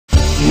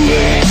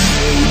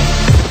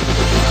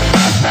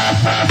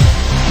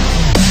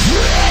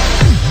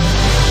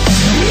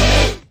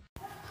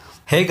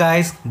Hey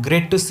guys,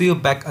 great to see you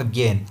back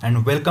again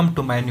and welcome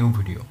to my new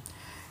video.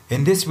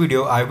 In this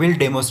video, I will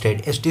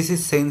demonstrate HTC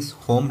Sense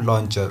Home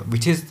Launcher,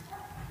 which is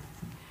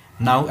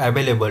now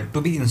available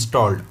to be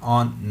installed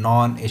on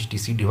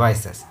non-HTC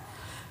devices.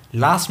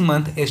 Last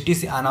month,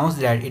 HTC announced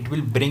that it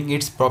will bring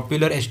its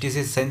popular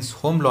HTC Sense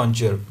Home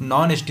Launcher to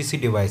non-HTC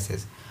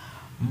devices.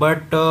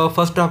 But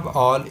first of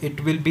all,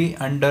 it will be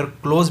under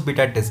closed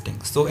beta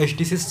testing. So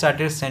HTC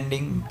started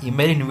sending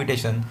email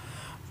invitation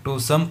to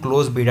some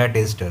closed beta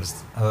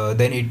testers.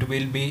 Then it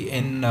will be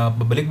in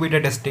public beta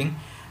testing,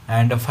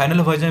 and the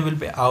final version will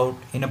be out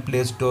in a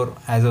Play Store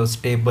as a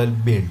stable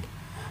build.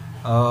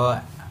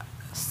 Uh,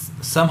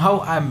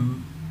 Somehow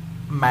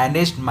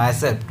managed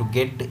myself to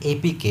get the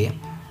APK,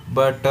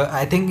 but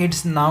I think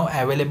it's now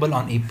available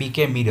on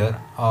APK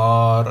Mirror,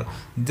 or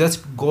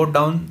just go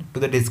down to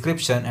the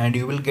description and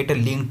you will get a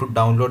link to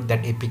download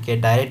that APK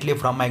directly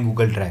from my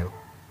Google Drive.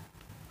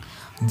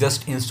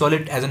 Just install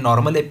it as a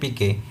normal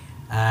APK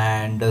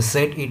and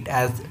set it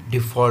as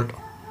default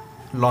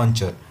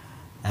launcher,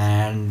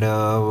 and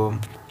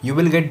you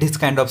will get this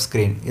kind of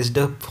screen. It's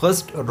the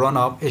first run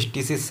of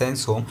HTC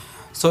Sense Home,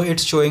 so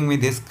it's showing me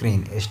this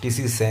screen,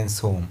 HTC Sense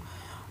Home.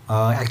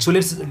 Actually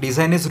its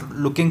design is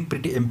looking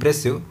pretty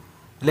impressive.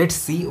 Let's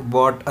see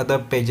what other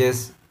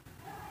pages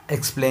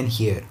explain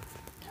here.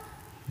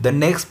 The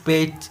next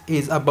page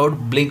is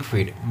about Blink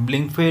Feed.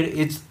 Blink Feed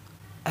is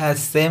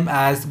as same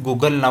as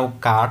Google Now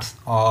Cards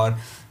or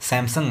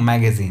Samsung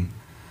Magazine.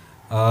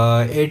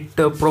 It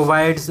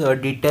provides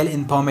detailed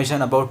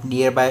information about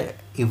nearby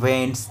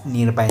events,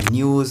 nearby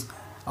news,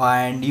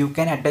 and you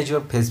can attach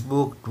your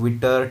Facebook,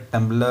 Twitter,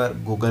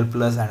 Tumblr, Google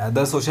Plus, and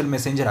other social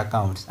messenger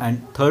accounts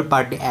and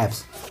third-party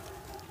apps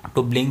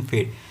to Blink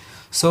Feed,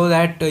 so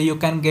that you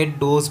can get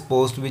those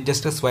posts with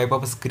just a swipe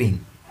of a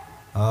screen.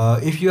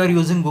 If you are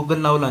using Google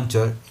Now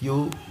Launcher,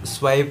 you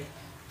swipe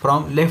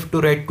from left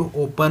to right to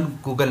open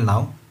Google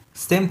Now.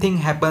 Same thing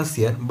happens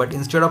here, but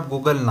instead of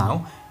Google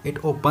Now,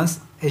 it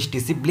opens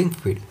HTC Blink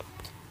Feed.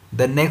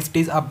 The next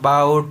is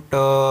about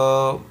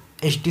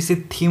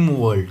HTC Theme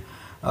World.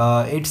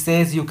 It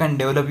says you can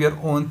develop your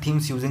own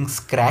themes using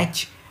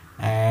Scratch,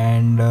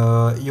 and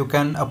you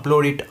can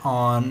upload it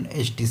on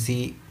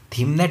HTC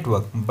Theme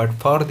Network. But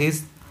for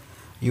this,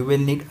 you will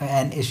need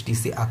an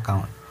HTC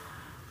account.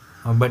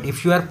 But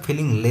if you are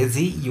feeling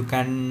lazy, you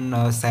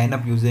can sign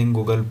up using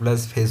Google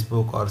Plus,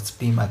 Facebook, or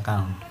Steam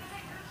account.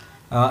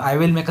 I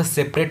will make a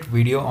separate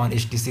video on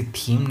HTC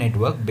Theme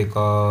Network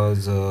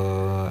because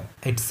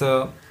it's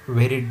a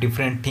very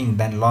different thing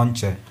than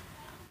launcher.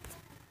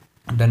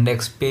 The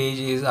next page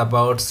is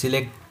about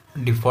select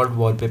default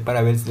wallpaper.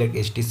 I will select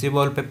HTC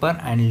wallpaper,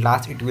 and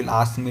last it will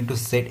ask me to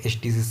set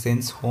HTC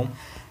Sense Home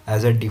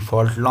as a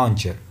default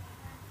launcher.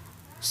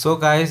 So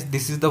guys,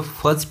 this is the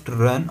first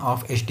run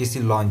of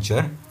HTC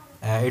launcher.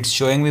 It's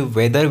showing me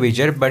weather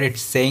widget, but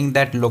it's saying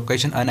that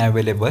location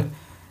unavailable.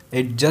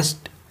 It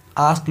just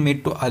asked me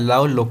to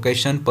allow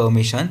location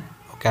permission.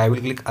 Okay, I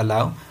will click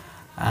allow,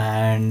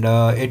 and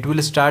it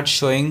will start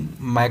showing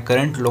my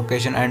current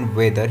location and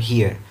weather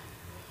here.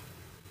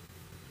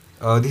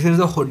 This is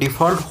the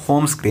default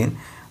home screen.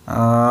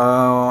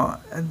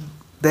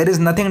 There is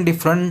nothing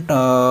different,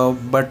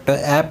 but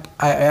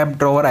app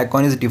drawer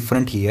icon is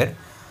different here.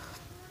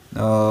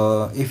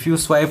 If you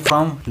swipe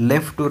from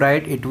left to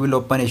right, it will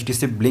open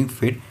HTC Blink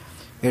Feed.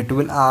 It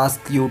will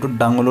ask you to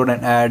download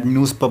and add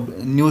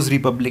News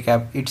Republic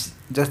app. It's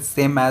just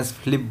same as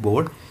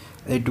Flipboard.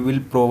 It will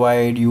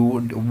provide you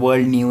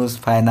world news,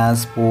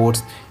 finance,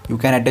 sports. You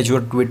can attach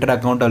your Twitter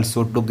account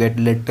also to get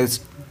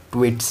latest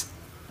tweets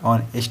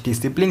on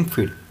HTC Blink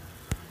Feed.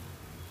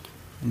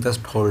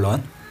 Just hold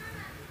on.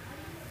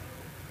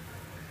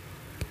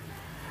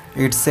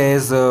 It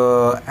says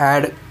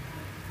add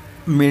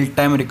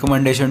mealtime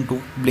recommendation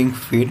to Blink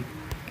Feed.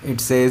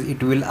 It says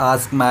it will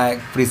ask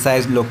my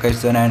precise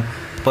location and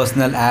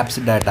personal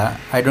apps data.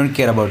 I don't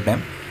care about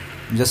them.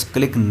 Just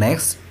click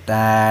next,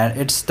 and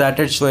it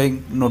started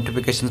showing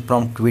notifications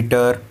from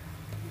Twitter.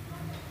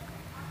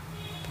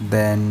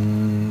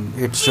 Then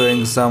it's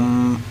showing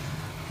some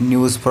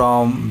news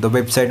from the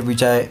website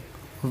which I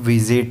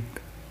visit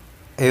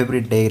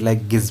every day,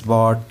 like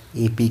Gizbot,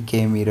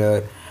 APK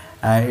Mirror,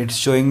 and it's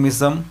showing me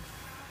some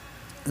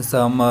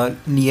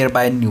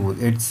nearby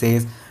news. It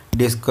says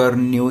Discover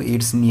new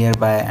it's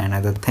nearby and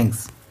other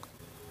things.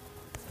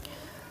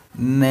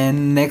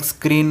 Then next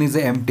screen is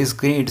an empty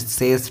screen. It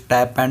says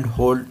tap and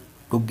hold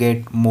to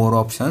get more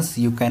options.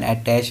 You can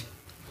attach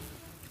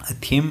a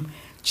theme,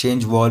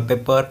 change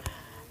wallpaper,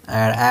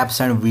 add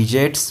apps and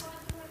widgets.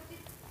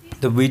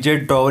 The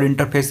widget drawer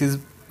interface is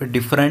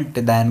different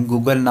than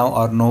Google Now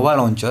or Nova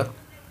Launcher.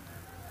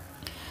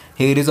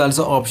 Here is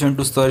also option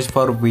to search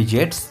for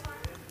widgets.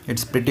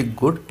 It's pretty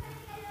good.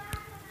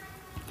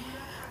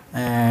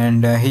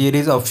 And here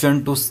is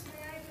option to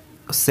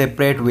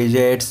separate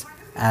widgets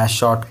as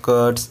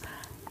shortcuts,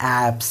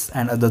 apps,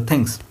 and other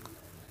things.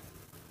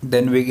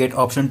 Then we get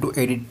option to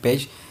edit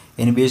page,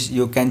 in which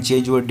you can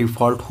change your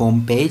default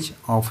home page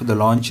of the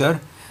launcher.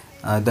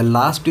 The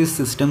last is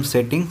system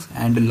settings,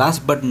 and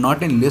last but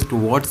not in list,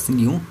 what's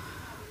new.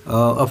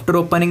 After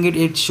opening it,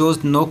 it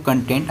shows no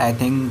content. I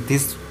think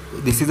this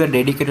is a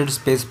dedicated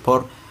space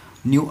for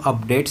new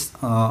updates,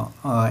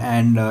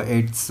 and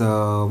it's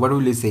what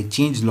will you say,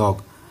 change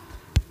log.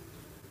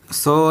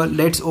 So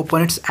let's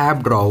open its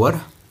app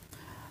drawer.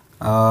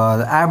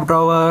 The app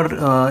drawer,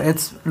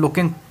 it's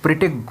looking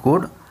pretty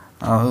good,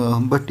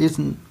 but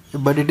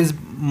it is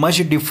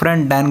much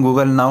different than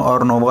Google Now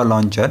or Nova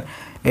Launcher.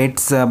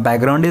 Its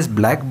background is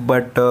black,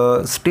 but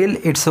still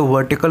it's a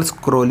vertical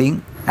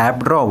scrolling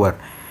app drawer.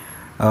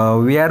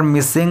 We are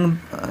missing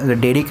the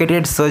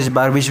dedicated search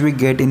bar which we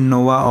get in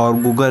Nova or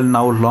Google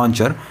Now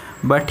Launcher,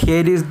 but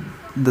here is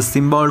the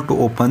symbol to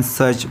open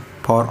search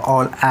for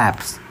all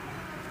apps.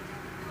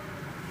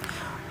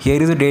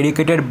 Here is a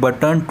dedicated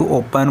button to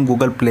open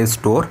Google Play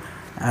Store,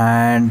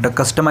 and the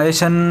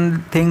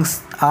customization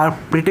things are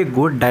pretty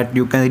good, that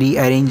you can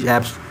rearrange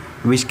apps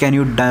which can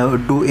you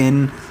do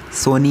in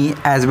Sony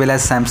as well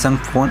as Samsung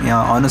phone.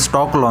 On a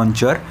stock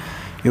launcher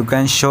you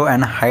can show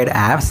and hide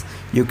apps.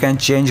 You can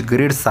change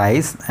grid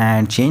size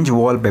and change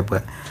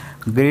wallpaper.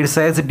 Grid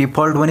size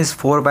default one is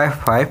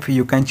 4:5.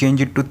 You can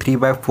change it to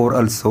 3:4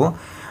 also,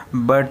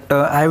 but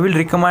I will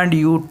recommend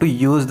you to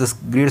use this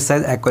grid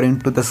size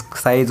according to the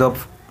size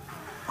of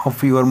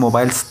your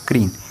mobile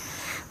screen.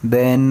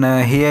 Then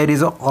here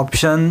is an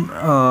option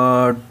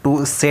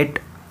to set,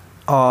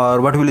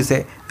 or what will you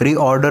say,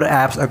 reorder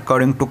apps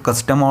according to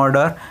custom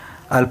order,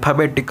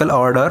 alphabetical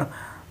order,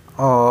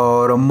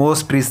 or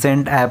most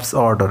recent apps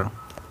order.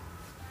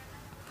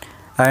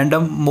 And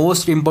the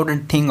most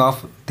important thing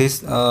of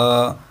this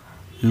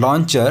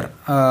launcher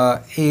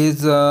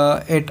is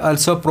it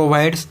also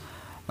provides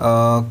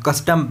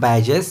custom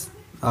badges,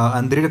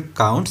 unread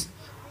accounts.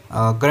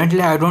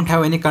 Currently I don't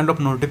have any kind of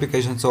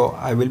notification, so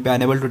I will be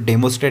unable to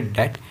demonstrate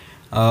that.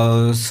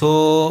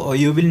 So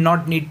you will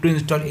not need to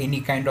install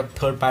any kind of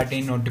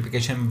third-party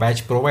notification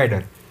badge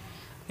provider.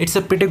 It's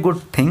a pretty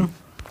good thing,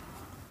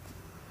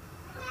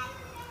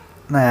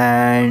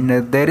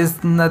 and there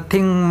is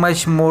nothing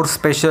much more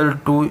special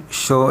to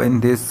show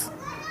in this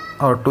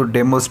or to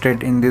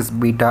demonstrate in this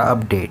beta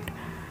update.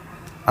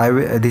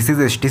 This is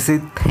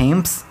HTC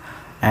themes,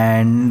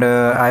 and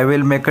I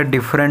will make a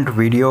different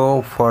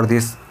video for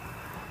this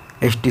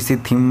HTC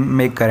theme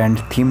maker and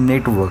theme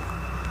network.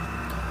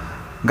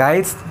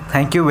 Guys,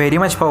 thank you very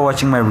much for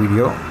watching my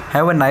video.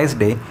 Have a nice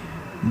day.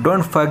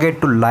 Don't forget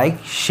to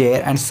like,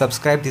 share and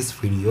subscribe this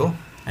video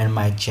and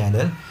my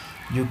channel.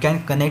 You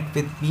can connect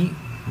with me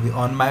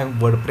on my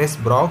WordPress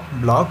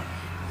blog,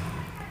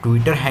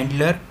 Twitter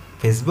handler,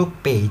 Facebook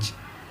page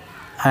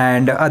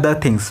and other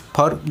things.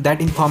 For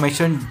that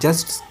information,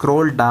 just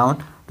scroll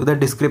down to the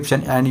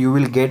description and you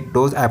will get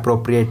those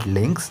appropriate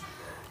links,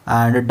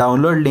 and the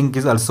download link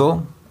is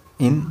also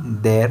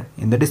in there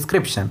in the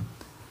description.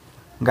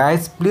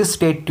 Guys, please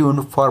stay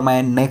tuned for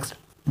my next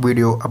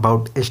video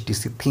about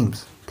HTC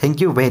themes.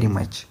 Thank you very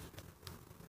much.